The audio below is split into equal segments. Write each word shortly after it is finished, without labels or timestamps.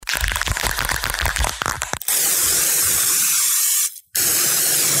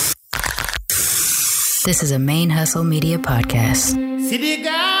This is a Main Hustle Media podcast.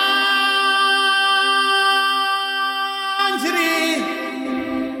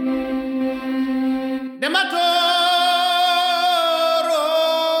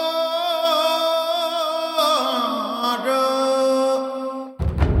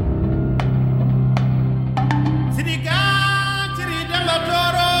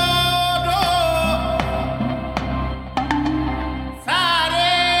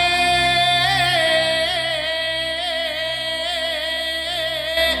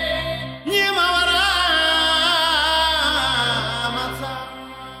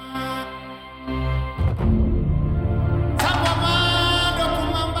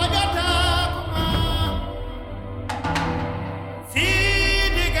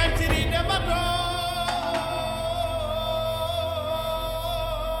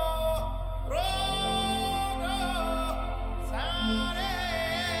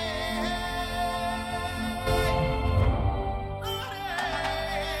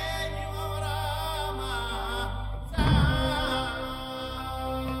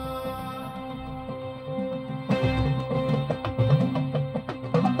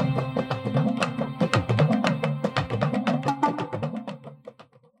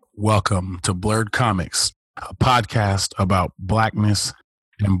 Welcome to Blurred Comics, a podcast about blackness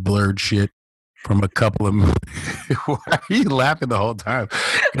and blurred shit from a couple of movies. Why are you laughing the whole time?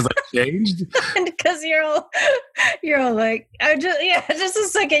 Because I changed? Because you're all like, just a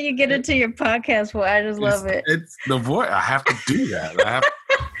second you get into your podcast. Well, I just love it. It's the voice. I have to do that.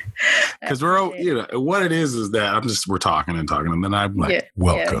 Because what it is that we're talking, and then I'm like,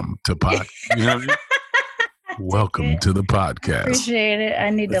 welcome to podcast. You know what I mean? Welcome to the podcast. Appreciate it. I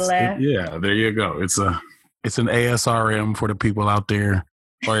need to laugh. Yeah, there you go. It's an ASRM for the people out there,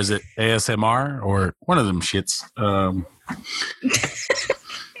 or is it ASMR or one of them shits?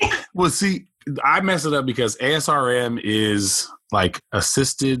 Well, see, I mess it up because ASRM is like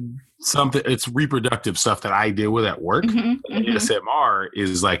assisted something. It's reproductive stuff that I deal with at work. ASMR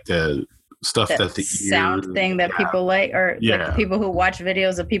is like the stuff that the sound thing that people like, or like the people who watch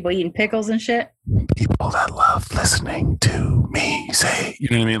videos of people eating pickles and shit. People that love listening to me say, you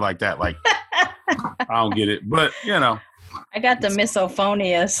know what I mean, like that. Like, I don't get it, but you know, I got the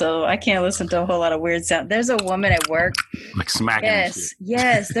misophonia, so I can't listen to a whole lot of weird sound. There's a woman at work, like smacking.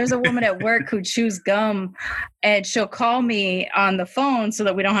 Yes. There's a woman at work who chews gum, and she'll call me on the phone so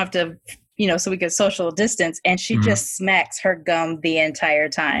that we don't have to. So we could social distance, and she just smacks her gum the entire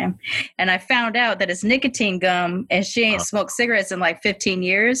time. And I found out that it's nicotine gum, and she ain't smoked cigarettes in like 15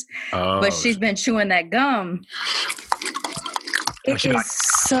 years, but she's been chewing that gum. It is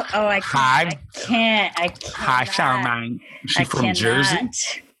so. Oh, I can't. Hi, Charmaine. She's from Jersey.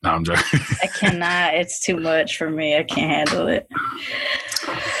 No, I'm joking. I cannot. It's too much for me. I can't handle it.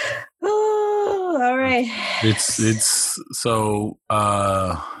 Oh, all right. It's so.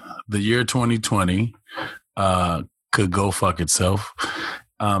 The year 2020 could go fuck itself.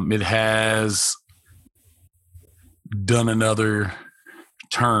 It has done another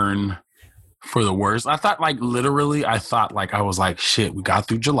turn for the worse. I thought I was like, shit, we got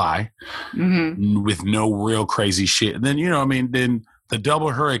through July with no real crazy shit. And then, then the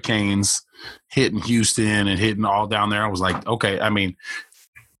double hurricanes hitting Houston and hitting all down there. I was like, okay, I mean,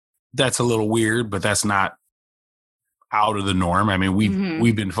 that's a little weird, but that's not out of the norm. I mean,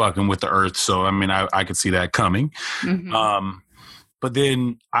 we've been fucking with the earth, so I mean, I could see that coming. But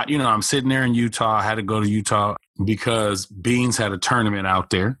then, I'm sitting there in Utah. I had to go to Utah because Beans had a tournament out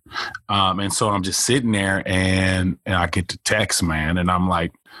there, and so I'm just sitting there, and I get the text, man, and I'm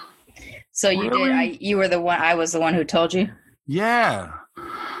like, "So you really? Did? You were the one. I was the one who told you." Yeah.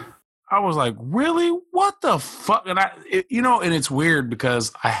 I was like, really? What the fuck? And and it's weird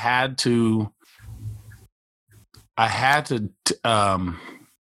because I had to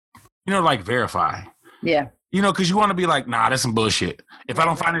verify. Yeah. Because you want to be like, nah, that's some bullshit. If I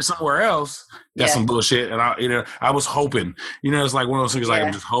don't find it somewhere else, that's some bullshit. And I was hoping, it's like one of those things, like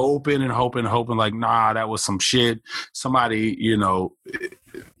I'm just hoping, like, nah, that was some shit. Somebody, got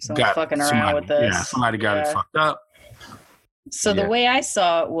fucking around with us. Yeah, somebody got it fucked up. So the way I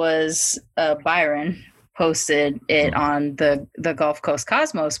saw it was Byron posted it on the Gulf Coast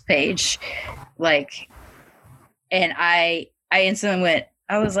Cosmos page, and I instantly went,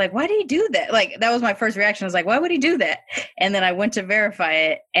 I was like, why did he do that? Like, that was my first reaction. I was like, why would he do that? And then I went to verify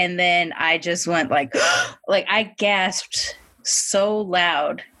it. And then I just went like I gasped so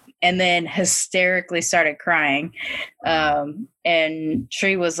loud and then hysterically started crying. And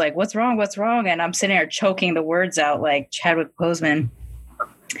Tree was like, what's wrong? What's wrong? And I'm sitting there choking the words out, like Chadwick Boseman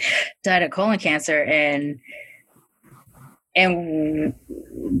died of colon cancer. And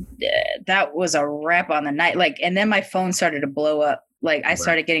that was a wrap on the night. Like, and then my phone started to blow up. Like I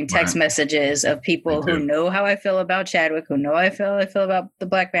started getting text messages of people who know how I feel about Chadwick, who know I feel about the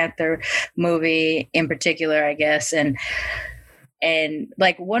Black Panther movie in particular, I guess. And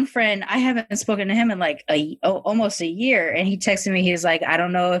like one friend, I haven't spoken to him in like almost a year. And he texted me, he's like, I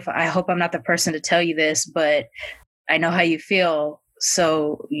don't know I hope I'm not the person to tell you this, but I know how you feel.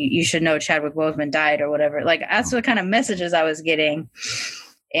 So you should know Chadwick Boseman died or whatever. Like that's the kind of messages I was getting.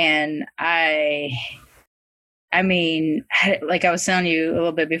 And I mean, like I was telling you a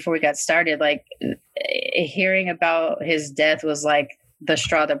little bit before we got started, like hearing about his death was like the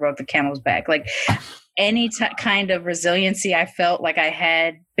straw that broke the camel's back. Like any kind of resiliency I felt like I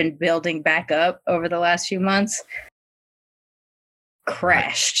had been building back up over the last few months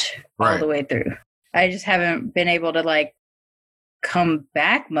crashed all the way through. I just haven't been able to like come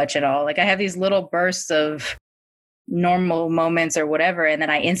back much at all. Like I have these little bursts of normal moments or whatever, and then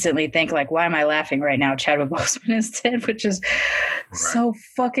I instantly think like, why am I laughing right now? Chadwick Boseman is dead, which is so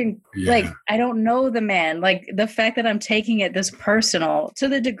fucking like, I don't know the man. Like the fact that I'm taking it this personal to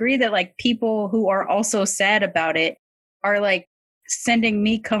the degree that like people who are also sad about it are like sending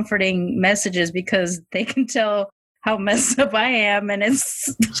me comforting messages because they can tell how messed up I am, and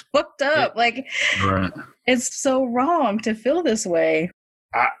it's fucked up. Like it's so wrong to feel this way.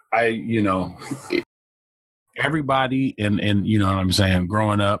 I you know, everybody, and you know what I'm saying,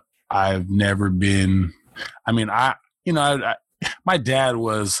 growing up, I've never been, I mean, my dad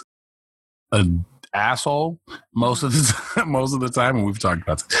was an asshole most of the time, and we've talked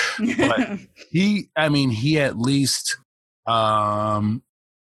about this, but he at least allowed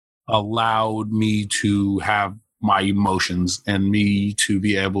me to have my emotions and me to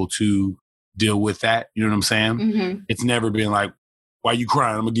be able to deal with that. You know what I'm saying? Mm-hmm. It's never been like, why you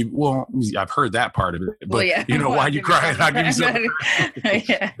crying? I'm gonna give. Well, I've heard that part of it, but you know, why you crying? I'll give you something.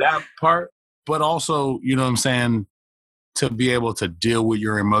 That part, but also, you know what I'm saying, to be able to deal with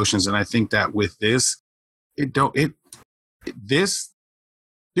your emotions. And I think that with this,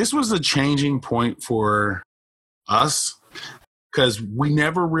 this was a changing point for us because we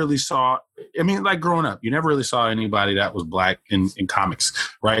never really saw. I mean, like growing up, you never really saw anybody that was Black in comics,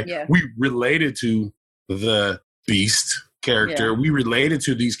 right? Yeah. We related to the Beast character. Yeah. We related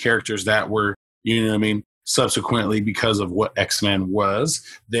to these characters that were, you know what I mean, subsequently because of what X-Men was.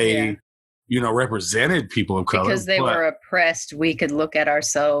 They, you know, represented people of color. Because they were oppressed, we could look at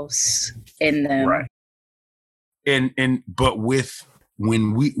ourselves in them. Right. But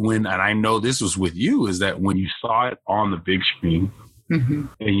when I know this was with you, is that when you saw it on the big screen and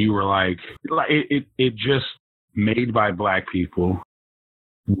you were like it just made by Black people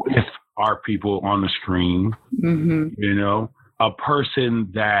with our people on the screen, you know, a person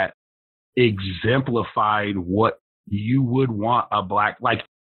that exemplified what you would want a Black, like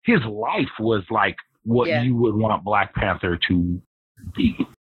his life was like what you would want Black Panther to be.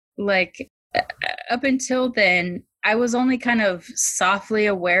 Like up until then, I was only kind of softly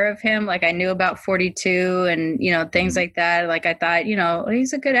aware of him. Like I knew about 42 and, you know, things like that. Like I thought, you know,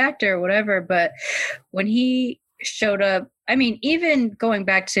 he's a good actor or whatever. But when he showed up, I mean, even going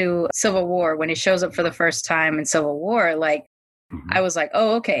back to Civil War, when he shows up for the first time in Civil War, like I was like,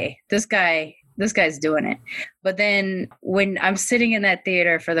 oh, okay, this guy's doing it. But then when I'm sitting in that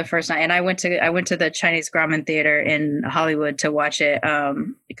theater for the first night, and I went to the Chinese Grauman Theater in Hollywood to watch it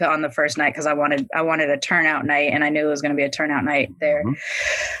on the first night because I wanted a turnout night, and I knew it was going to be a turnout night there.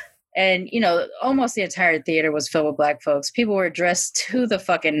 And, you know, almost the entire theater was filled with Black folks. People were dressed to the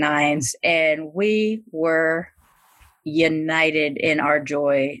fucking nines, and we were united in our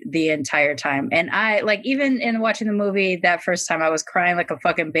joy the entire time. And I, like, even in watching the movie that first time, I was crying like a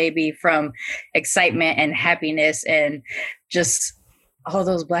fucking baby from excitement and happiness and just all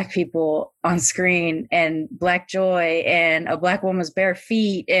those Black people on screen and Black joy and a Black woman's bare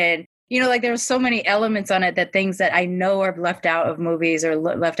feet. And, you know, like there were so many elements on it, that things that I know are left out of movies or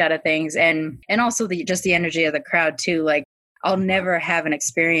left out of things. And also just the energy of the crowd too. Like I'll never have an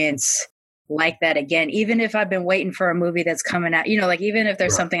experience like that again, even if I've been waiting for a movie that's coming out, you know, like even if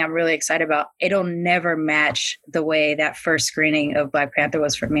there's something I'm really excited about, it'll never match the way that first screening of Black Panther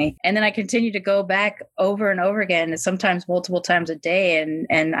was for me. And then I continue to go back over and over again, and sometimes multiple times a day.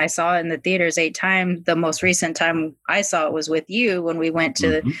 And I saw it in the theaters 8 times. The most recent time I saw it was with you when we went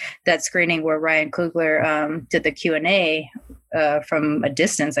to that screening where Ryan Coogler did the Q&A from a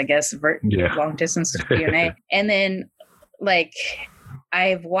distance, I guess, long distance Q&A. And then like,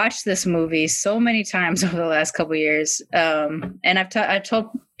 I've watched this movie so many times over the last couple of years. And I've told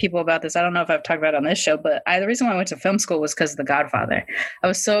people about this. I don't know if I've talked about it on this show, but the reason why I went to film school was because of The Godfather. I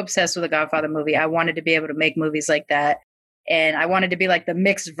was so obsessed with the Godfather movie. I wanted to be able to make movies like that. And I wanted to be like the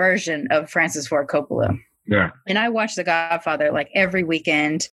mixed version of Francis Ford Coppola. Yeah. And I watched The Godfather like every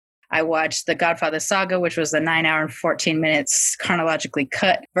weekend. I watched The Godfather Saga, which was the 9 hour and 14 minutes chronologically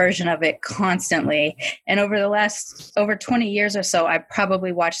cut version of it constantly. And over the last over 20 years or so, I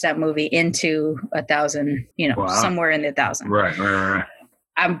probably watched that movie into 1,000, somewhere in the 1,000. Right.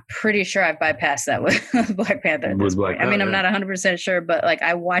 I'm pretty sure I've bypassed that with Black Panther at this point. I'm not 100% sure, but like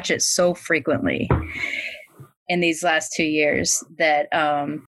I watch it so frequently in these last 2 years that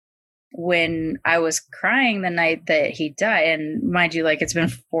when I was crying the night that he died, and mind you, like it's been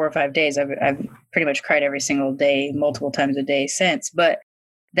 4 or 5 days, I've pretty much cried every single day, multiple times a day since. But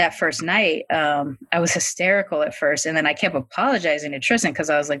that first night, I was hysterical at first. And then I kept apologizing to Tristan because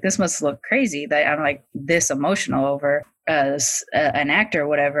I was like, this must look crazy that I'm like this emotional over an actor or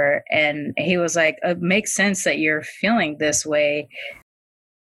whatever. And he was like, it makes sense that you're feeling this way.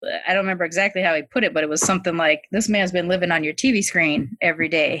 I don't remember exactly how he put it, but it was something like, this man's been living on your TV screen every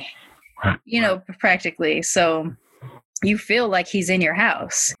day, practically. So you feel like he's in your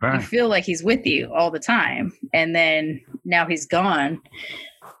house. Right. You feel like he's with you all the time. And then now he's gone.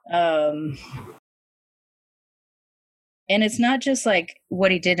 And it's not just like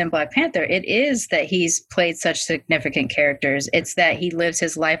what he did in Black Panther. It is that he's played such significant characters. It's that he lives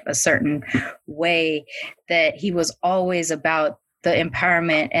his life a certain way, that he was always about the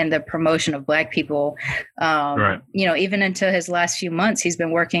empowerment and the promotion of Black people. Even until his last few months, he's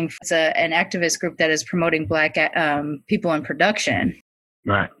been working for an activist group that is promoting Black people in production.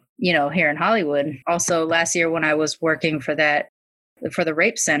 Right. Here in Hollywood. Also, last year when I was working for the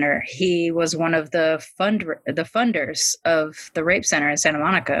Rape Center, he was one of the funders of the Rape Center in Santa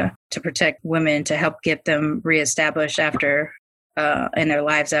Monica to protect women, to help get them reestablished after in their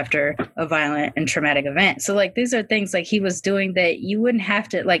lives after a violent and traumatic event. So like these are things like he was doing that you wouldn't have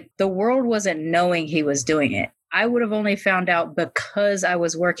to, like the world wasn't knowing he was doing it. I would have only found out because I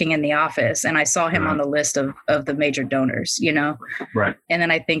was working in the office and I saw him on the list of the major donors, Right. And then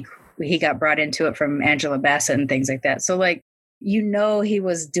I think he got brought into it from Angela Bassett and things like that. So like, he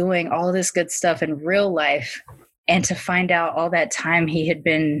was doing all this good stuff in real life. And to find out all that time he had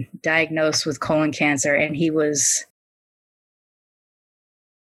been diagnosed with colon cancer, and he was,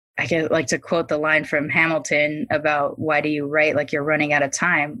 I like to quote the line from Hamilton about why do you write like you're running out of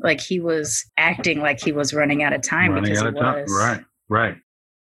time? Like he was acting like he was running out of time because he was. Right.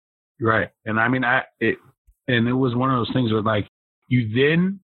 And I mean, it was one of those things where like you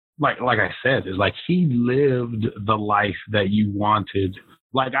then, like I said, is like he lived the life that you wanted.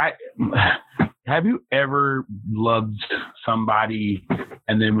 Like have you ever loved somebody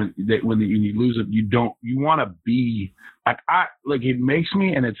and then when you lose it, you want to be like it makes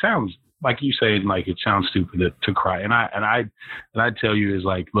me, and it sounds like you say, like it sounds stupid to cry. And I tell you is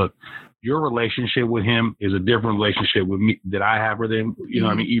like, look, your relationship with him is a different relationship with me that I have with him. You know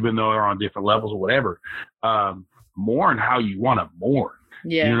what I mean? Even though they're on different levels or whatever, mourn how you want to mourn.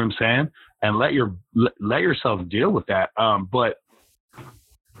 Yeah. You know what I'm saying? And let yourself deal with that. But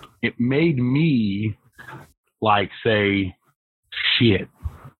it made me like say, shit,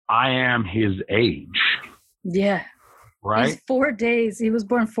 I am his age. Yeah. Right. He's 4 days. He was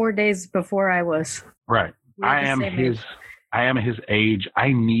born 4 days before I was. Right. I am his age.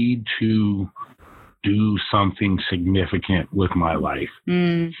 I need to do something significant with my life.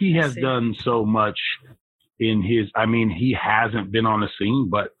 He has done so much in his, he hasn't been on the scene,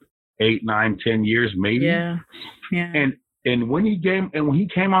 but 8, 9, 10 years, maybe. Yeah. Yeah. And when he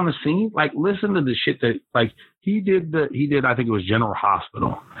came on the scene, like listen to the shit that like he did, I think it was General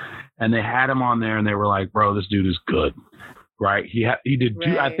Hospital, and they had him on there and they were like, bro, this dude is good. Right. He did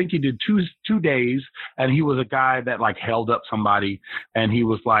I think he did two days, and he was a guy that like held up somebody, and he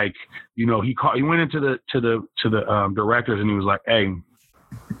was like, he went into the directors and he was like, hey,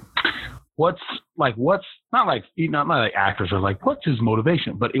 what's not like actors are like, what's his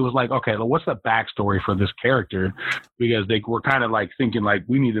motivation? But it was like, okay, well, what's the backstory for this character? Because they were kind of like thinking like,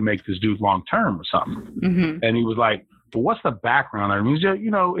 we need to make this dude long term or something. Mm-hmm. And he was like, well, what's the background? I mean, he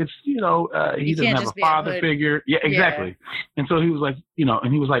doesn't have a father figure. Yeah, exactly. Yeah. And so he was like,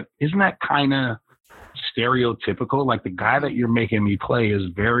 and he was like, isn't that kind of stereotypical? Like the guy that you're making me play is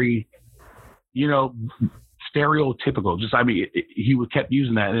very, stereotypical. Just, he kept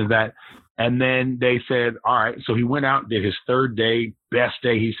using that. And then they said, all right. So he went out and did his third day, best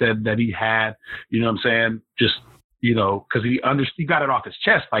day he said that he had, you know what I'm saying? Just, because he got it off his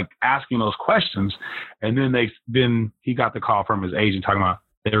chest, like asking those questions. And then he got the call from his agent talking about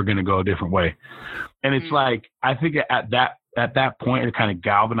they were going to go a different way. And it's like, I think at that point, it kind of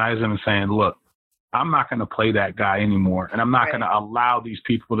galvanized him and saying, look, I'm not going to play that guy anymore. And I'm not going to allow these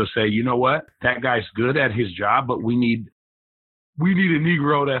people to say, you know what, that guy's good at his job, but we need we need a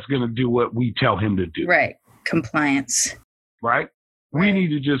Negro that's going to do what we tell him to do. Right. Compliance. Right? We need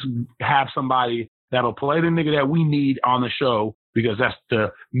to just have somebody that'll play the nigga that we need on the show because that's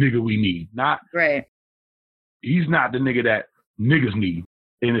the nigga we need. He's not the nigga that niggas need,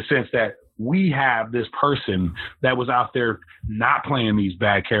 in the sense that we have this person that was out there not playing these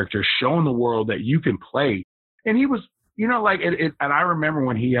bad characters, showing the world that you can play. And he was, you know, like, and I remember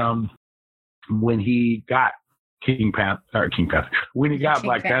when he got when he got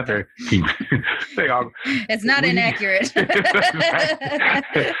Black Panther, it's not inaccurate.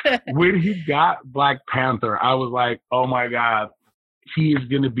 When he got Black Panther, I was like, oh my God, he is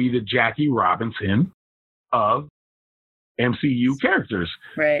going to be the Jackie Robinson of MCU characters.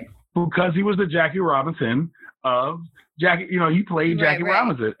 Right. Because he was the Jackie Robinson of Jackie, you know, he played Jackie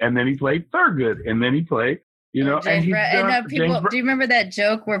Robinson, and then he played Thurgood, and then he played, you know, do you remember that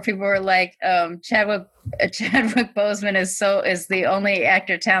joke where people were like, Chadwick Boseman is the only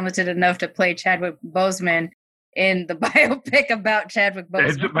actor talented enough to play Chadwick Boseman in the biopic about Chadwick Boseman.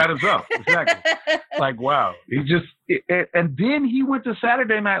 It's about himself, exactly. Like, wow. He just, and then he went to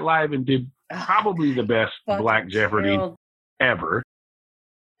Saturday Night Live and did probably the best Black Jeopardy ever.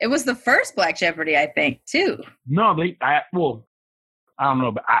 It was the first Black Jeopardy, I think, too. No, I don't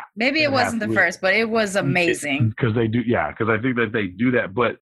know, but maybe it wasn't the first, but it was amazing. Because they do, because I think that they do that,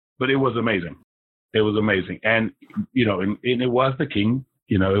 but it was amazing. It was amazing, and you know, and it was the king.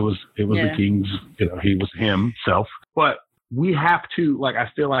 You know, it was the king's. You know, he was himself. But we have to, like, I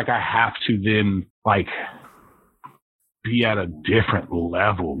feel like I have to then, like, be at a different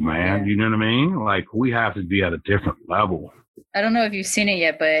level, man. You know what I mean? Like, we have to be at a different level. I don't know if you've seen it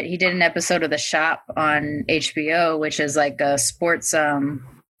yet, but he did an episode of The Shop on HBO, which is like a sports and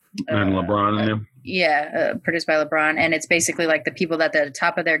LeBron and them. Produced by LeBron, and it's basically like the people that are at the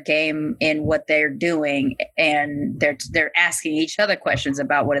top of their game in what they're doing, and they're asking each other questions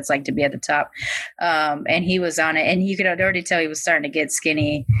about what it's like to be at the top. And he was on it, and you could already tell he was starting to get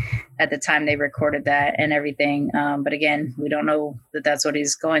skinny at the time they recorded that and everything. But again, we don't know that that's what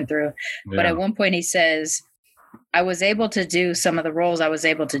he's going through. Yeah. But at one point he says, I was able to do some of the roles I was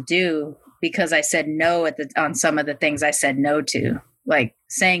able to do because I said no on some of the things I said no to. Like,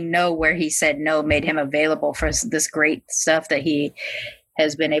 saying no where he said no made him available for this great stuff that he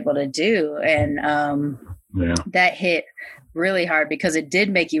has been able to do. And that hit really hard because it did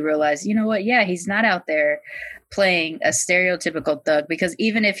make you realize, you know what? Yeah, he's not out there playing a stereotypical thug, because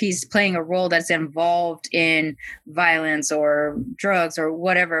even if he's playing a role that's involved in violence or drugs or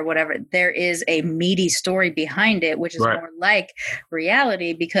whatever, there is a meaty story behind it, which is more like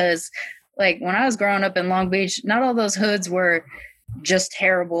reality. Because, like, when I was growing up in Long Beach, not all those hoods were just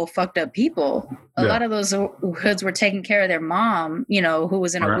terrible, fucked up people. A lot of those hoods were taking care of their mom, you know, who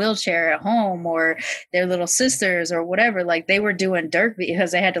was in a wheelchair at home, or their little sisters or whatever. Like, they were doing dirt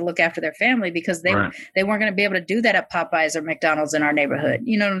because they had to look after their family, because they weren't going to be able to do that at Popeyes or McDonald's in our neighborhood.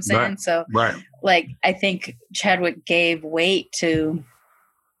 You know what I'm saying? So like, I think Chadwick gave weight to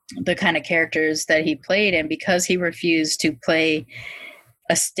the kind of characters that he played. And because he refused to play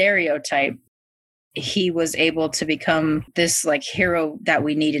a stereotype, he was able to become this, like, hero that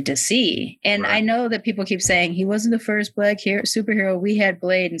we needed to see. And I know that people keep saying he wasn't the first Black superhero. We had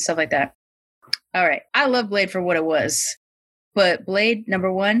Blade and stuff like that. All right. I love Blade for what it was. But Blade,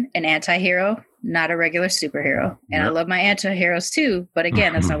 number one, an anti-hero, not a regular superhero. And I love my anti-heroes too. But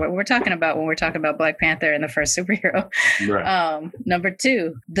again, that's not what we're talking about when we're talking about Black Panther and the first superhero. Number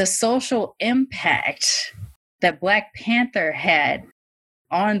two, the social impact that Black Panther had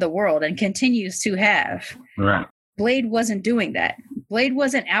on the world and continues to have. Blade wasn't doing that. Blade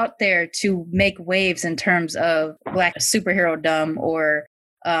wasn't out there to make waves in terms of Black superhero dumb or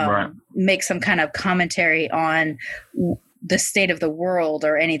make some kind of commentary on the state of the world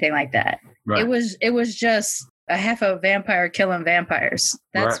or anything like that. It was just a half a vampire killing vampires.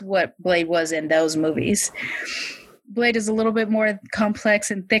 That's what Blade was in those movies. Blade is a little bit more complex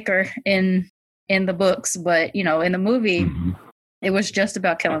and thicker in the books, but, you know, in the movie, it was just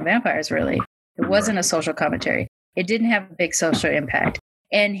about killing vampires, really. It wasn't a social commentary. It didn't have a big social impact.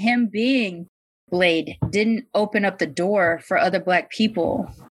 And him being Blade didn't open up the door for other Black people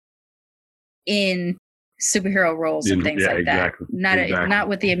in superhero roles and things like that. Not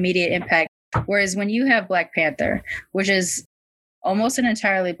with the immediate impact. Whereas when you have Black Panther, which is almost an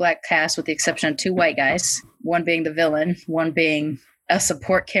entirely Black cast with the exception of two white guys, one being the villain, one being a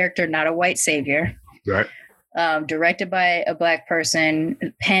support character, not a white savior. Directed by a Black person,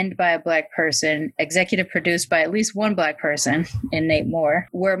 penned by a Black person, executive produced by at least one Black person in Nate Moore,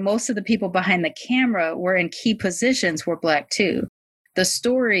 where most of the people behind the camera were in key positions were Black too. The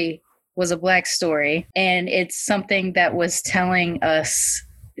story was a Black story. And it's something that was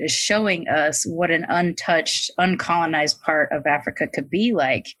showing us what an untouched, uncolonized part of Africa could be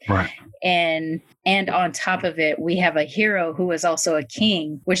like. Right. And on top of it, we have a hero who is also a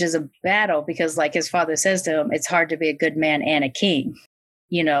king, which is a battle because, like his father says to him, it's hard to be a good man and a king,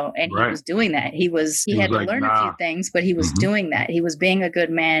 you know, and he was doing that. He had to learn a few things, but he was doing that. He was being a good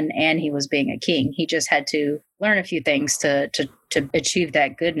man and he was being a king. He just had to learn a few things to achieve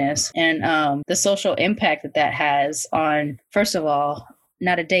that goodness. And the social impact that has on, first of all,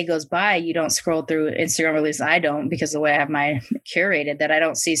 not a day goes by you don't scroll through Instagram, or at least I don't, because the way I have mine curated, that I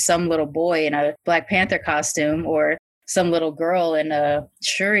don't see some little boy in a Black Panther costume or some little girl in a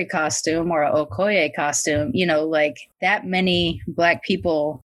Shuri costume or a Okoye costume, you know, like that many Black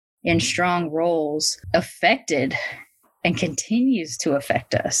people in strong roles affected and continues to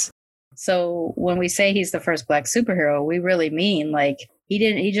affect us. So when we say he's the first Black superhero, we really mean like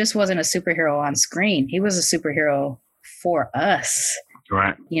he just wasn't a superhero on screen. He was a superhero for us.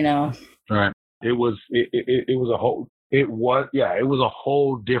 Right. You know. Right. It was a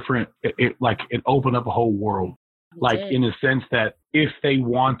whole different, it opened up a whole world. Like in the sense that if they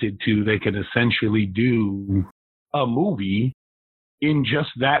wanted to, they could essentially do a movie in just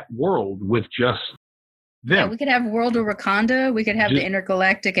that world with just them. Yeah, we could have World of Wakanda. We could have the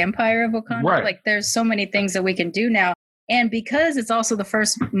Intergalactic Empire of Wakanda. Right. Like there's so many things that we can do now. And because it's also the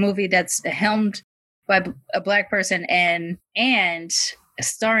first movie that's helmed by a Black person and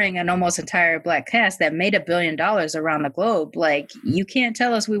starring an almost entire Black cast that made $1 billion around the globe, like you can't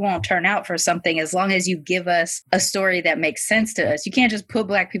tell us we won't turn out for something as long as you give us a story that makes sense to us. You can't just put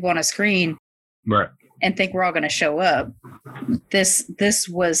Black people on a screen, right, and think we're all going to show up. This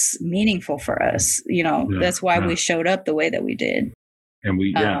was meaningful for us, you know. That's why we showed up the way that we did. And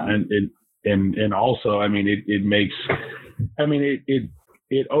we and also, I mean, it makes, I mean,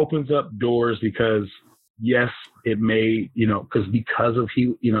 it opens up doors because. Yes, it may, you know, because of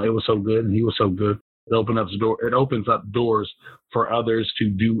he, you know, it was so good and he was so good. It opens up doors for others to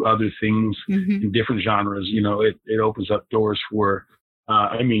do other things in different genres. You know, it opens up doors for,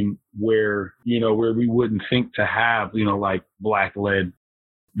 where we wouldn't think to have, you know, like Black led,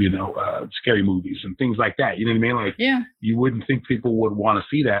 you know, scary movies and things like that. You know what I mean? Like, you wouldn't think people would want to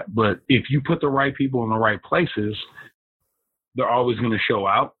see that, but if you put the right people in the right places, they're always going to show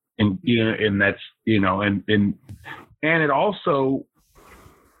out. And, you know, and that's, you know, and it also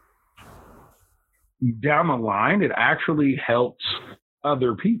down the line, it actually helps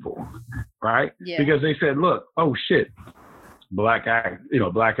other people, right? Yeah. Because they said, look, oh shit, Black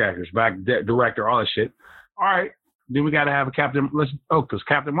actors, Black director, all that shit. All right. Then we got to have a Captain, because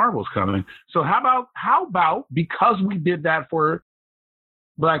Captain Marvel's coming. So how about because we did that for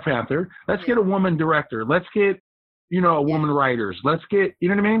Black Panther, let's get a woman director. Let's get, you know, a woman writers. Let's get, you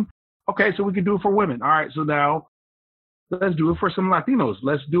know what I mean? Okay, so we can do it for women. All right, so now let's do it for some Latinos.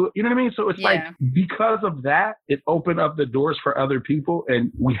 Let's do it. You know what I mean? So it's like, because of that, it opened up the doors for other people,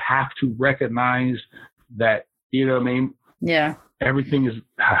 and we have to recognize that, you know what I mean? Yeah. Everything is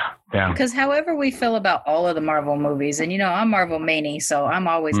down. Because however we feel about all of the Marvel movies, and, you know, I'm Marvel manie, so I'm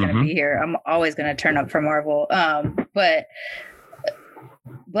always going to be here. I'm always going to turn up for Marvel. But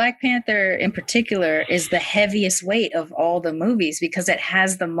Black Panther in particular is the heaviest weight of all the movies because it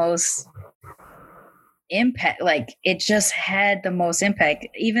has the most impact. Like, it just had the most impact.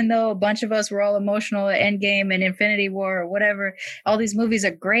 Even though a bunch of us were all emotional at Endgame and Infinity War or whatever, all these movies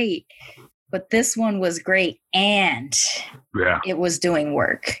are great. But this one was great, and it was doing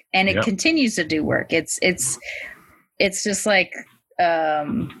work, and it continues to do work. It's just like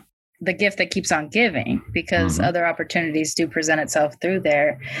the gift that keeps on giving, because other opportunities do present itself through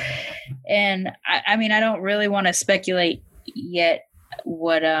there. And I mean, I don't really want to speculate yet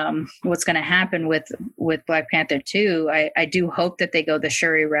what's going to happen with Black Panther 2. I do hope that they go the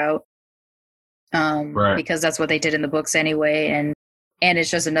Shuri route, because that's what they did in the books anyway. And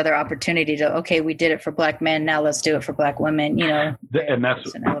it's just another opportunity to, okay, we did it for Black men, now let's do it for Black women, you know. And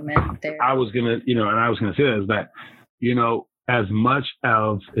that's an element there. I was going to say that is that, you know, as much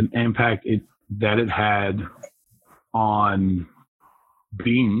of an impact that it had on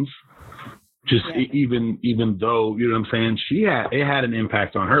Beans, just even though, you know what I'm saying, it had an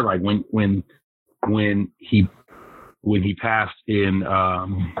impact on her. Like when he passed in,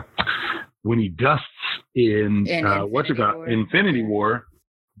 when he dusts in Infinity War,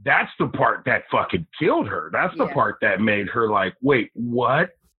 that's the part that fucking killed her. That's the part that made her like, wait, what?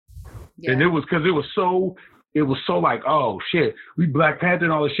 Yeah. And it was because it was so it was so like, oh shit, we Black Panther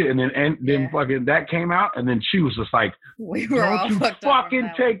and all this shit, and then fucking that came out, and then she was just like, we were don't all you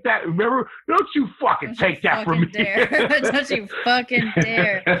fucking take that. Remember, don't you fucking take that from me. Dare. Don't you fucking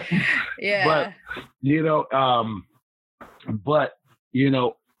dare. Yeah. But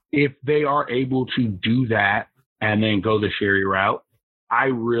if they are able to do that and then go the Sherry route, I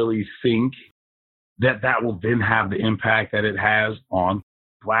really think that will then have the impact that it has on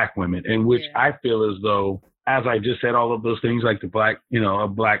Black women, in which I feel as though, as I just said, all of those things, like the Black, a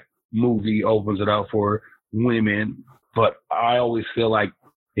Black movie opens it up for women. But I always feel like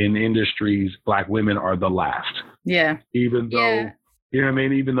in industries, Black women are the last. Yeah. Even though, you know what I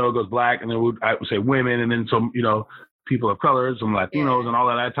mean? Even though it goes Black, and then I would say women, and then some, people of color, some Latinos, and all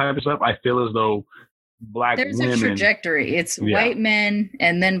of that type of stuff. I feel as though Black women. There's a trajectory. It's white men,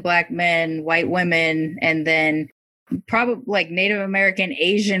 and then Black men, white women, and then probably like Native American,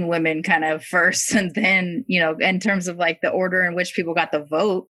 Asian women kind of first, and then, in terms of like the order in which people got the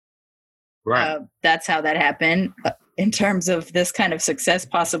vote. Right. That's how that happened. In terms of this kind of success,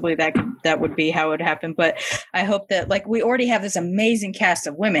 possibly that would be how it would happen. But I hope that, like, we already have this amazing cast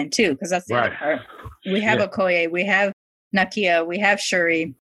of women too, because that's the other part. We have Okoye, we have Nakia, we have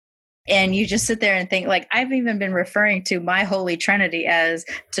Shuri, and you just sit there and think, like, I've even been referring to my holy trinity as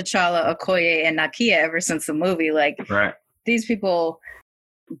T'Challa, Okoye, and Nakia ever since the movie. Like, these people,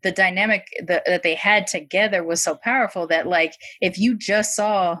 the dynamic that they had together was so powerful that, like, if you just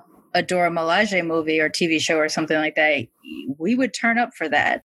saw a Dora Milaje movie or TV show or something like that, we would turn up for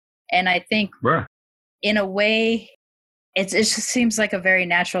that. And I think in a way, it just seems like a very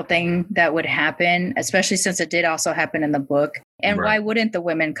natural thing that would happen, especially since it did also happen in the book. And why wouldn't the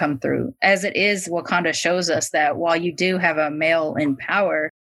women come through? As it is, Wakanda shows us that while you do have a male in power,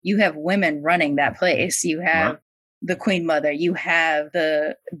 you have women running that place. You have the Queen Mother, you have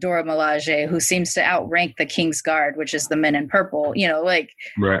the Dora Milaje, who seems to outrank the King's Guard, which is the men in purple,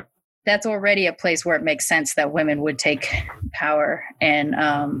 that's already a place where it makes sense that women would take power and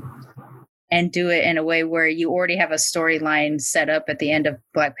do it in a way where you already have a storyline set up at the end of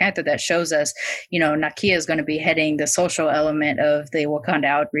Black Panther that shows us, Nakia is going to be heading the social element of the Wakanda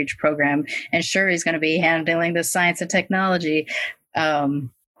Outreach Program, and Shuri is going to be handling the science and technology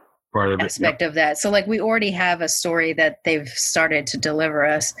aspect of that. So, like, we already have a story that they've started to deliver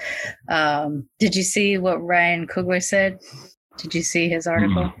us. Did you see what Ryan Coogler said? Did you see his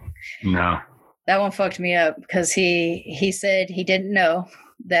article? No. That one fucked me up because he said he didn't know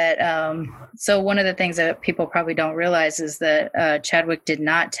that. So one of the things that people probably don't realize is that Chadwick did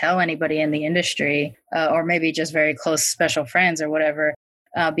not tell anybody in the industry, or maybe just very close special friends or whatever,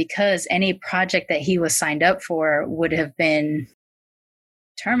 because any project that he was signed up for would have been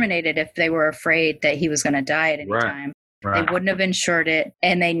terminated if they were afraid that he was going to die at any time. They wouldn't have insured it,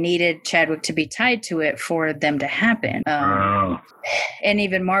 and they needed Chadwick to be tied to it for them to happen. And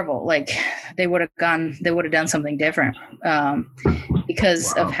even Marvel, like, they would have done something different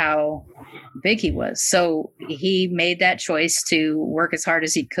because of how big he was. So he made that choice to work as hard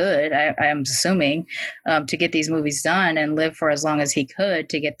as he could, I'm assuming, to get these movies done and live for as long as he could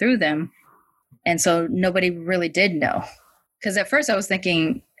to get through them. And so nobody really did know. Because at first I was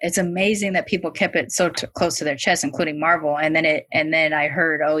thinking, it's amazing that people kept it so close to their chest, including Marvel. And then I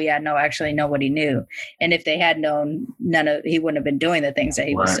heard, actually nobody knew. And if they had known, he wouldn't have been doing the things that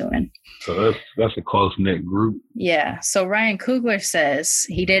he was doing. So that's a close-knit group. Yeah. So Ryan Coogler says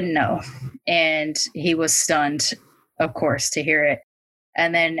he didn't know. And he was stunned, of course, to hear it.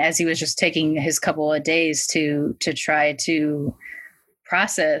 And then as he was just taking his couple of days to try to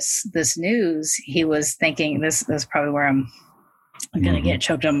process this news, he was thinking, this is probably where I'm going to get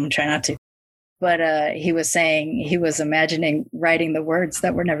choked up. I'm going to try not to. But he was saying he was imagining writing the words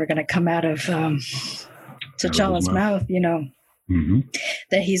that were never going to come out of T'Challa's mouth,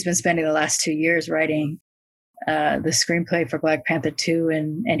 that he's been spending the last 2 years writing the screenplay for Black Panther 2,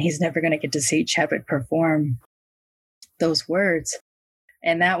 and he's never going to get to see Chadwick perform those words.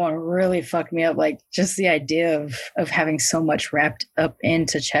 And that one really fucked me up. Like, just the idea of having so much wrapped up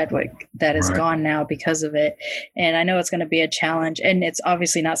into Chadwick that is gone now because of it. And I know it's going to be a challenge, and it's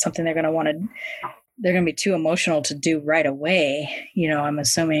obviously not something they're going to be too emotional to do right away. I'm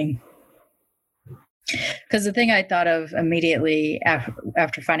assuming. Because the thing I thought of immediately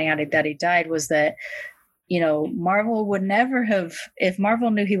after finding out that he died was that, Marvel would never have, if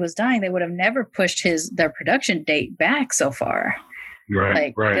Marvel knew he was dying, they would have never pushed their production date back so far.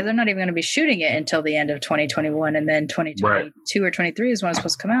 Because they're not even going to be shooting it until the end of 2021, and then 2022 or 23 is when it's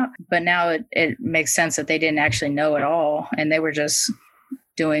supposed to come out. But now it makes sense that they didn't actually know at all, and they were just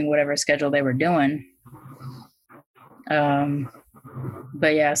doing whatever schedule they were doing.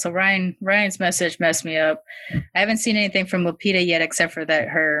 But yeah, so Ryan's message messed me up. I haven't seen anything from Lupita yet, except for that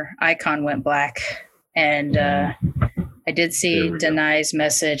her icon went black. And I did see Denai's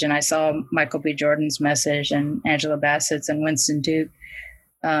message, and I saw Michael B. Jordan's message, and Angela Bassett's, and Winston Duke.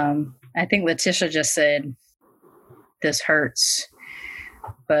 I think Letitia just said, "This hurts,"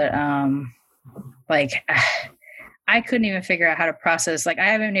 but like I couldn't even figure out how to process. Like I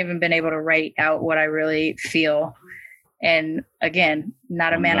haven't even been able to write out what I really feel. And again,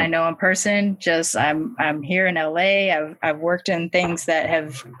 not a man I know in person. Just I'm here in LA. I've worked in things that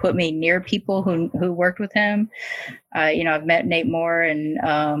have put me near people who worked with him. I've met Nate Moore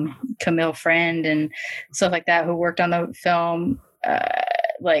and Camille Friend and stuff like that who worked on the film.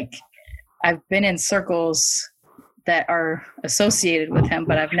 Like I've been in circles that are associated with him,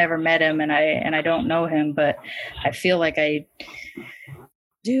 but I've never met him, and I don't know him, but I feel like I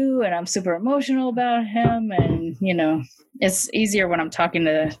do, and I'm super emotional about him. And it's easier when I'm talking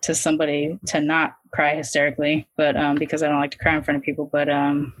to somebody to not cry hysterically, but because I don't like to cry in front of people. But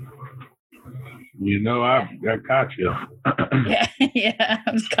I caught you. yeah,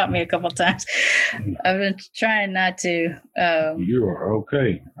 it's caught me a couple of times. I've been trying not to. You are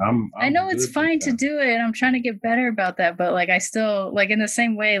okay. I know it's fine to do it, and I'm trying to get better about that. But like, I still like in the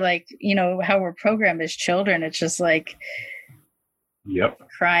same way, like how we're programmed as children. It's just like. Yep.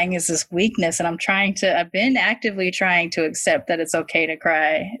 Crying is this weakness, and I've been actively trying to accept that it's okay to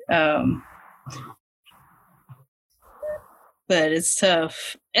cry. But it's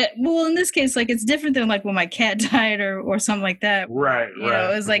tough. Well, in this case, like it's different than like when my cat died or something like that. Right.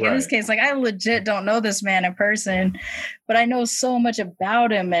 It's like in this case, like I legit don't know this man in person, but I know so much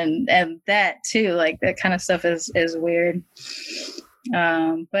about him and that too. Like that kind of stuff is weird.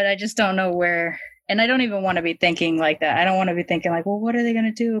 But I just don't know where. And I don't even want to be thinking like that. I don't want to be thinking like, well, what are they going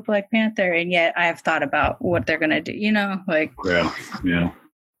to do with Black Panther? And yet I have thought about what they're going to do, like. Yeah.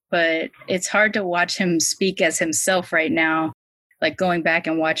 But it's hard to watch him speak as himself right now. Like going back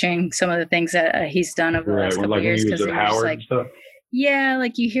and watching some of the things that he's done over the last couple of years. Because like, yeah,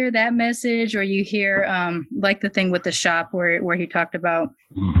 like you hear that message, or you hear like the thing with the shop where he talked about,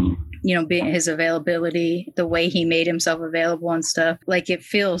 being his availability, the way he made himself available and stuff. Like it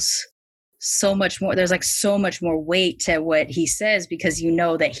feels so much more. There's like so much more weight to what he says because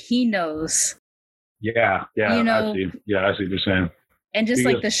that he knows. Yeah. I see. Yeah, I see what you're saying. And just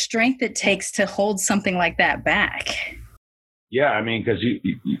like the strength it takes to hold something like that back. Yeah, I mean, because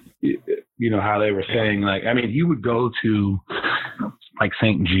you know how they were saying, like, I mean, he would go to like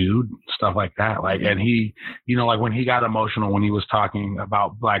St. Jude, stuff like that, like, and he, like when he got emotional when he was talking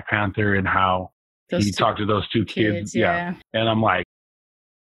about Black Panther and how he talked to those two kids, yeah, and I'm like,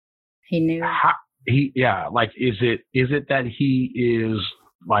 he knew. Like, is it that he is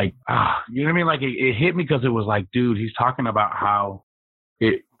like, you know what I mean? Like, it hit me because it was like, dude, he's talking about how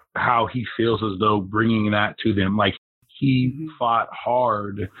he feels as though bringing that to them, like he fought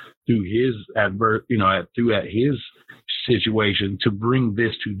hard through his his situation to bring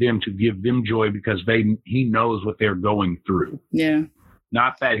this to them, to give them joy because he knows what they're going through. Yeah.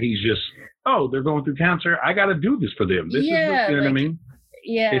 Not that he's just, they're going through cancer, I got to do this for them. This is, what I mean?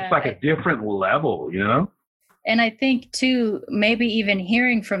 Yeah. It's like a different level, And I think too, maybe even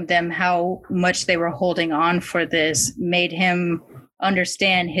hearing from them how much they were holding on for this made him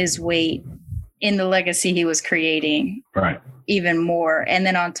understand his weight in the legacy he was creating. Right. Even more. And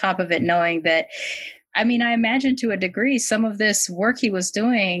then on top of it, knowing that, I mean, I imagine to a degree, some of this work he was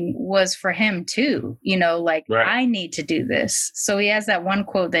doing was for him too, right. I need to do this. So he has that one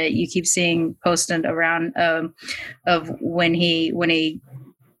quote that you keep seeing posted around of when he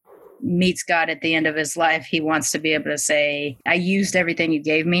meets God at the end of his life, he wants to be able to say, I used everything you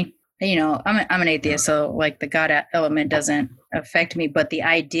gave me. I'm an atheist, so like the God element doesn't affect me, but the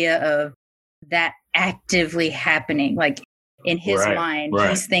idea of that actively happening, like in his mind,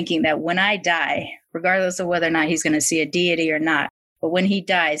 he's thinking that when I die, regardless of whether or not he's going to see a deity or not, but when he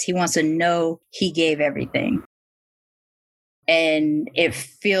dies, he wants to know he gave everything. And it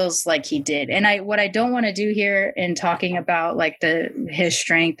feels like he did. And what I don't want to do here in talking about like his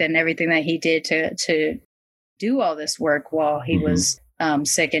strength and everything that he did to do all this work while he was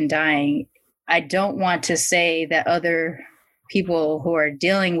sick and dying, I don't want to say that other people who are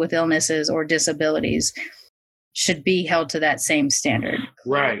dealing with illnesses or disabilities should be held to that same standard.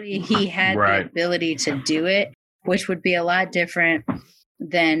 Clearly, he had the ability to do it, which would be a lot different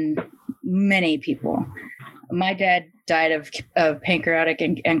than many people. My dad died of pancreatic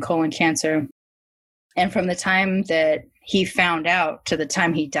and colon cancer. And from the time that he found out to the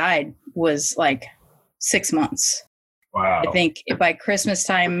time he died was like 6 months. Wow. I think by Christmas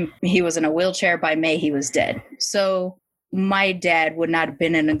time, he was in a wheelchair. By May, he was dead. So my dad would not have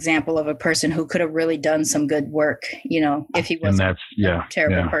been an example of a person who could have really done some good work, if he wasn't a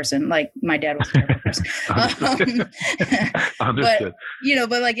terrible person. Like my dad was a terrible person. Understood.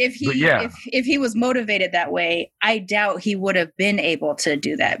 But like if he was motivated that way, I doubt he would have been able to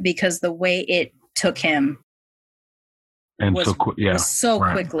do that, because the way it took him was so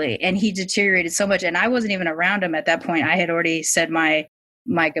quickly, and he deteriorated so much. And I wasn't even around him at that point. I had already said my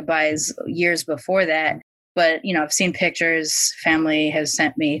goodbyes years before that. But, I've seen pictures. Family has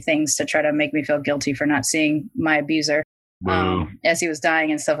sent me things to try to make me feel guilty for not seeing my abuser as he was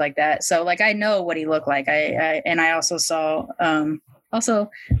dying and stuff like that. So, like, I know what he looked like. I also saw,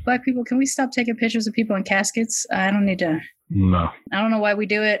 Black people, can we stop taking pictures of people in caskets? I don't need to. No. I don't know why we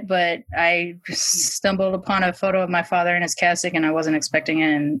do it, but I stumbled upon a photo of my father in his casket, and I wasn't expecting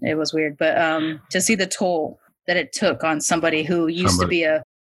it, and it was weird. But to see the toll that it took on somebody who used to be an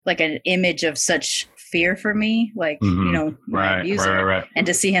image of such fear for me, like, my abuser, right. And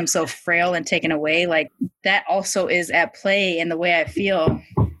to see him so frail and taken away, like that also is at play in the way I feel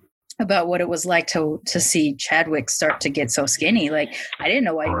about what it was like to see Chadwick start to get so skinny. Like, I didn't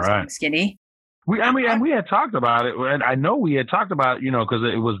know why he was getting skinny. We had talked about it, and I know we had talked about, because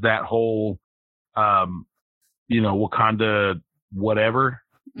it was that whole, Wakanda, whatever,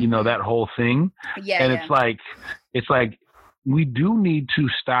 that whole thing. Yeah. And it's like, we do need to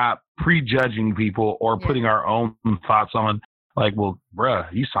stop prejudging people or putting our own thoughts on, like, well, bruh,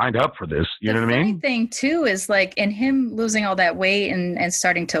 you signed up for this. You know what I mean? The thing too is, like, in him losing all that weight and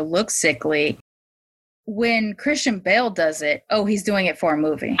starting to look sickly, when Christian Bale does it, he's doing it for a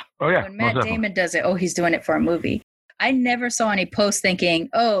movie. Oh yeah. When Matt Damon does it, he's doing it for a movie. I never saw any posts thinking,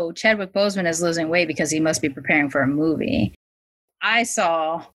 Chadwick Boseman is losing weight because he must be preparing for a movie. I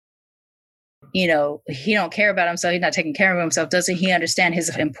saw, he don't care about himself. He's not taking care of himself. Doesn't he understand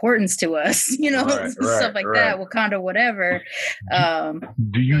his importance to us? Stuff like that. Wakanda, whatever.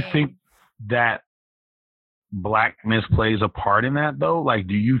 Do you think that Blackness plays a part in that, though? Like,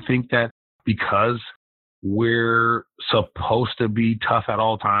 do you think that because we're supposed to be tough at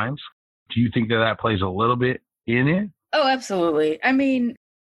all times, do you think that plays a little bit in it? Oh, absolutely. I mean,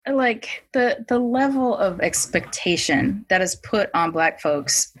 like the level of expectation that is put on Black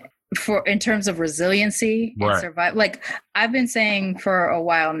folks in terms of resiliency and survival. Like, I've been saying for a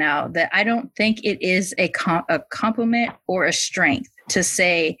while now that I don't think it is a compliment or a strength to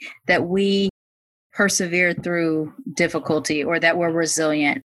say that we persevered through difficulty, or that we're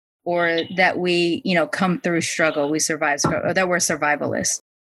resilient, or that we, come through struggle, we survive, or that we're survivalists.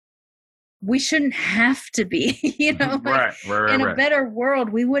 We shouldn't have to be, in a better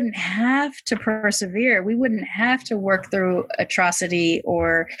world, we wouldn't have to persevere. We wouldn't have to work through atrocity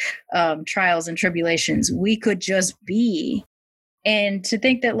or trials and tribulations. We could just be. And to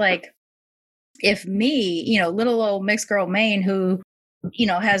think that, like, if me, little old mixed girl Maine, who,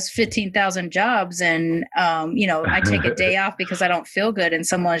 has 15,000 jobs, and, I take a day off because I don't feel good, and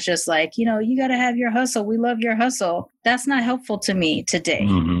someone's just like, you got to have your hustle. We love your hustle. That's not helpful to me today.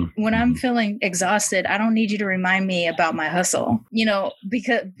 Mm-hmm. When I'm feeling exhausted, I don't need you to remind me about my hustle,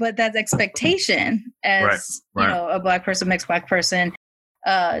 but that expectation as, a Black person, mixed Black person,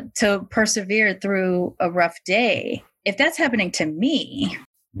 to persevere through a rough day. If that's happening to me,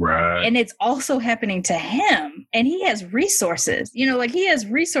 right, and it's also happening to him, and he has resources, he has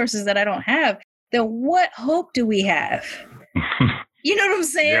resources that I don't have, then what hope do we have? You know what I'm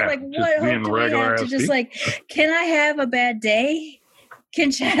saying? Yeah, like, what hope do we have to just, like, can I have a bad day?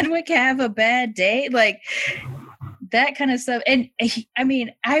 Can Chadwick have a bad day? Like, that kind of stuff. And I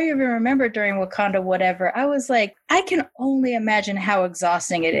mean, I even remember during Wakanda, whatever, I was like, I can only imagine how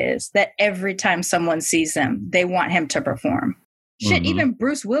exhausting it is that every time someone sees him, they want him to perform. Shit, even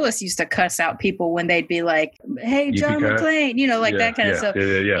Bruce Willis used to cuss out people when they'd be like, hey, John McClane, that kind of stuff.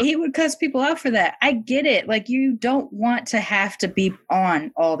 Yeah. He would cuss people out for that. I get it. Like, you don't want to have to be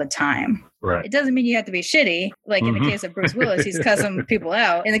on all the time. Right. It doesn't mean you have to be shitty. Like, in the case of Bruce Willis, he's cussing people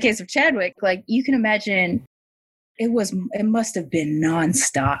out. In the case of Chadwick, like, you can imagine it must have been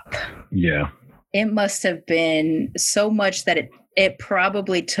nonstop. Yeah. It must have been so much that it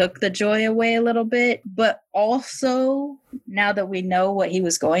probably took the joy away a little bit. But also, now that we know what he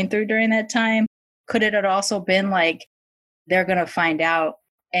was going through during that time, could it have also been like, they're going to find out,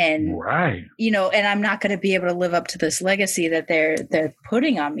 and, and I'm not going to be able to live up to this legacy that they're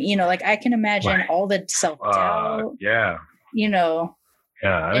putting on me. Like, I can imagine all the self-doubt. Yeah,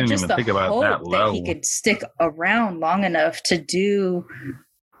 I didn't even think about that level. That he could stick around long enough to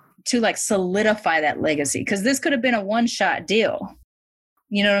like solidify that legacy, because this could have been a one-shot deal.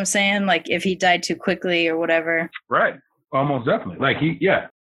 You know what I'm saying? Like, if he died too quickly or whatever. Right. Almost definitely. Like,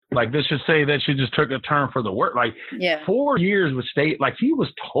 Like, let's just say that she just took a turn for the worse. Like, 4 years with stage, like he was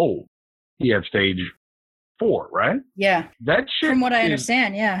told he had stage 4, right? Yeah. That shit. From what I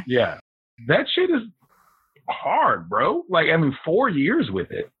understand, yeah. Yeah. That shit is hard, bro. Like, I mean, 4 years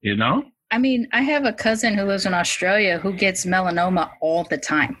with it, you know? I mean, I have a cousin who lives in Australia who gets melanoma all the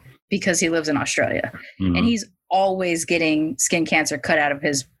time because he lives in Australia. Mm-hmm. And he's always getting skin cancer cut out of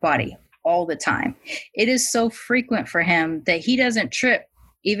his body all the time. It is so frequent for him that he doesn't trip,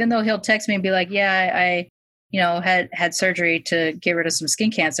 even though he'll text me and be like, yeah, I had surgery to get rid of some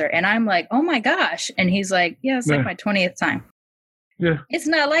skin cancer. And I'm like, oh my gosh. And he's like, yeah, it's like my 20th time. Yeah. It's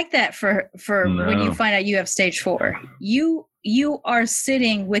not like that for when you find out you have stage 4. You are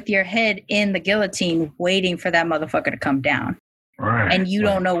sitting with your head in the guillotine waiting for that motherfucker to come down. Right. And you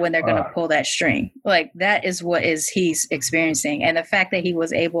don't know when they're going to pull that string. Like, that is what he's experiencing. And the fact that he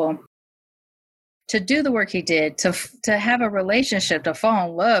was able to do the work he did, to have a relationship, to fall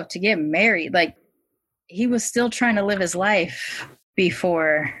in love, to get married, like, he was still trying to live his life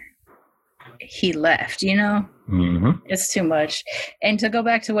before he left, you know? Mm-hmm. It's too much. And to go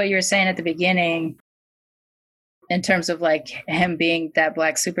back to what you were saying at the beginning, in terms of like him being that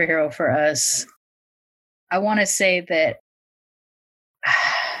Black superhero for us, I want to say that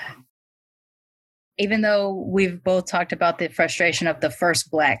even though we've both talked about the frustration of the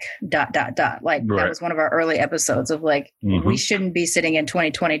first Black ... like that was one of our early episodes of like, we shouldn't be sitting in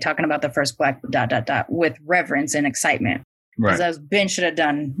 2020 talking about the first Black ... with reverence and excitement. Because as Ben should have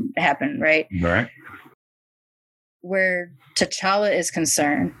done happen, right? Right. Where T'Challa is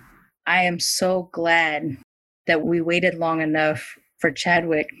concerned, I am so glad that we waited long enough for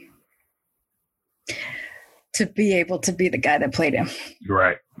Chadwick to be able to be the guy that played him.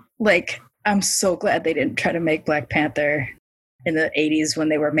 Right. Like, I'm so glad they didn't try to make Black Panther in the 80s when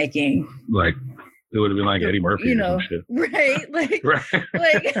they were making... Like, it would have been like Eddie Murphy, you know, or some shit. Right? Like,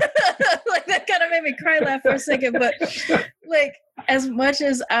 like, like that kind of made me cry laugh for a second. But like, as much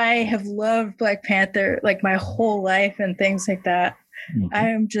as I have loved Black Panther, like my whole life and things like that, I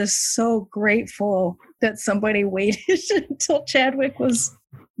am just so grateful that somebody waited until Chadwick was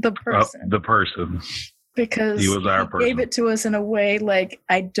the person. The person. Because he was our person. Gave it to us in a way like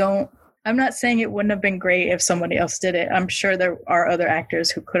I'm not saying it wouldn't have been great if somebody else did it. I'm sure there are other actors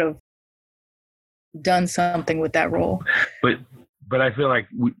who could have done something with that role. But I feel like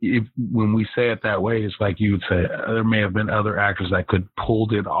when we say it that way, it's like you would say there may have been other actors that could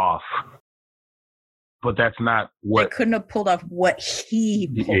pulled it off. But that's not what... They couldn't have pulled off what he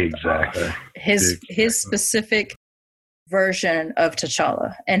pulled off. His specific version of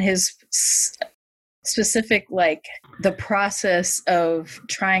T'Challa and his specific, like, the process of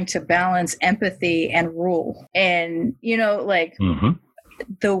trying to balance empathy and rule. And, you know, like,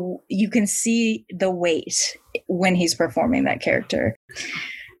 you can see the weight when he's performing that character.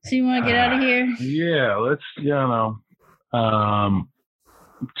 So you want to get out of here? Yeah, let's,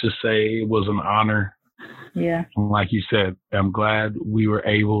 just say it was an honor. Yeah. Like you said, I'm glad we were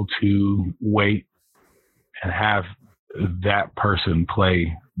able to wait and have that person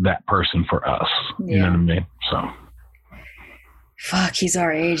play that person for us. You know what I mean? So. Fuck, he's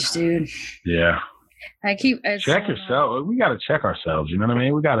our age, dude. Yeah. Check yourself. We got to check ourselves. You know what I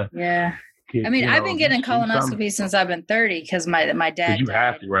mean? We got to. Yeah. I mean, I've been getting colonoscopy since I've been 30 because my dad. You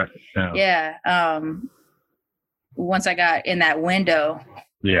have to, right? Yeah. Once I got in that window.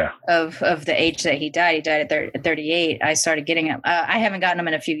 Yeah. Of the age that he died at 38. I started getting him. I haven't gotten him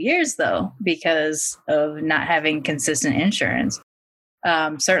in a few years though because of not having consistent insurance.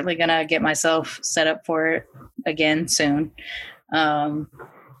 Certainly gonna get myself set up for it again soon.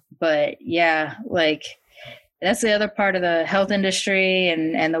 But yeah, like that's the other part of the health industry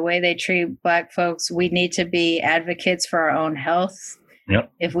and the way they treat Black folks. We need to be advocates for our own health.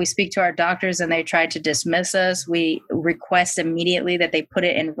 Yep. If we speak to our doctors and they try to dismiss us, we request immediately that they put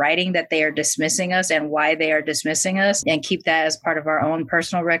it in writing that they are dismissing us and why they are dismissing us, and keep that as part of our own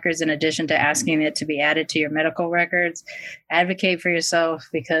personal records in addition to asking it to be added to your medical records. Advocate for yourself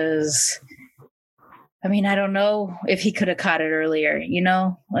because, I mean, I don't know if he could have caught it earlier, you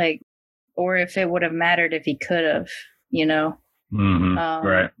know, like, or if it would have mattered if he could have, you know.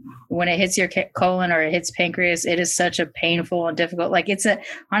 Right. When it hits your colon or it hits pancreas, it is such a painful and difficult. Like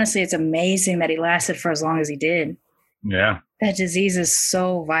honestly, it's amazing that he lasted for as long as he did. Yeah. That disease is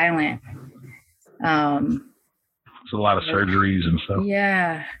so violent. It's a lot of surgeries and stuff.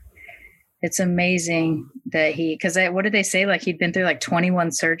 Yeah. It's amazing that because what did they say? Like he'd been through like 21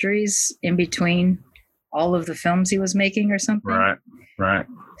 surgeries in between all of the films he was making or something. Right.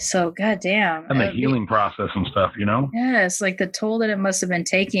 So, goddamn. And the healing process and stuff, you know? Yes, like the toll that it must have been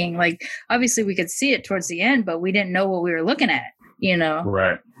taking. Like, obviously we could see it towards the end, but we didn't know what we were looking at, you know?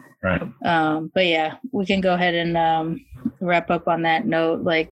 Right. Right. But yeah, we can go ahead and wrap up on that note.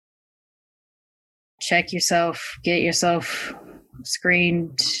 Like, check yourself, get yourself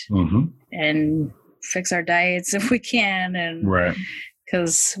screened, and fix our diets if we can. And right.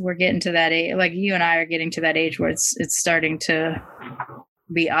 Because we're getting to that age, like you and I are getting to that age where it's starting to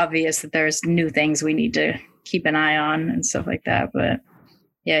be obvious that there's new things we need to keep an eye on and stuff like that. But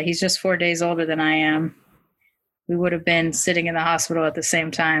yeah, he's just 4 days older than I am. We would have been sitting in the hospital at the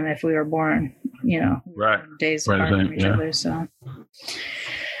same time if we were born, right. Days apart from each other. So,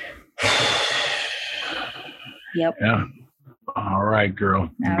 yep. Yeah. All right, girl.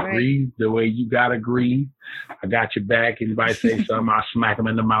 All Grieve the way you gotta grieve. I got your back. Anybody say something, I'll smack them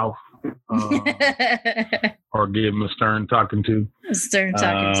in the mouth. Or give them a stern talking to. A stern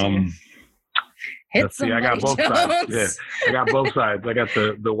talking to. Let's see, I got both sides. Yeah, I got both sides. I got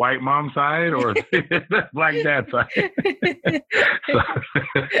the white mom side or the black dad side.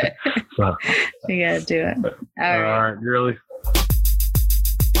 so you gotta do it. All right, girlie.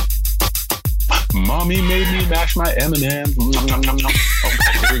 Mommy made me mash my M&M's. Okay,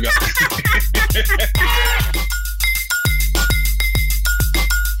 here we go.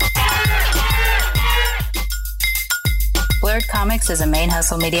 Blurred Comics is a Main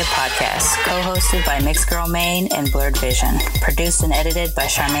Hustle Media podcast, co-hosted by Mixed Girl Maine and Blurred Vision, produced and edited by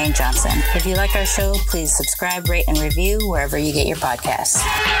Charmaine Johnson. If you like our show, please subscribe, rate, and review wherever you get your podcasts.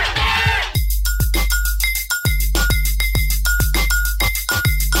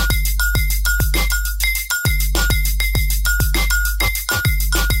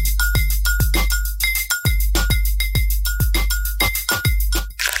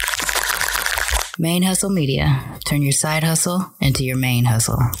 Main Hustle Media. Turn your side hustle into your main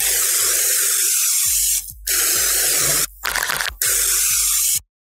hustle.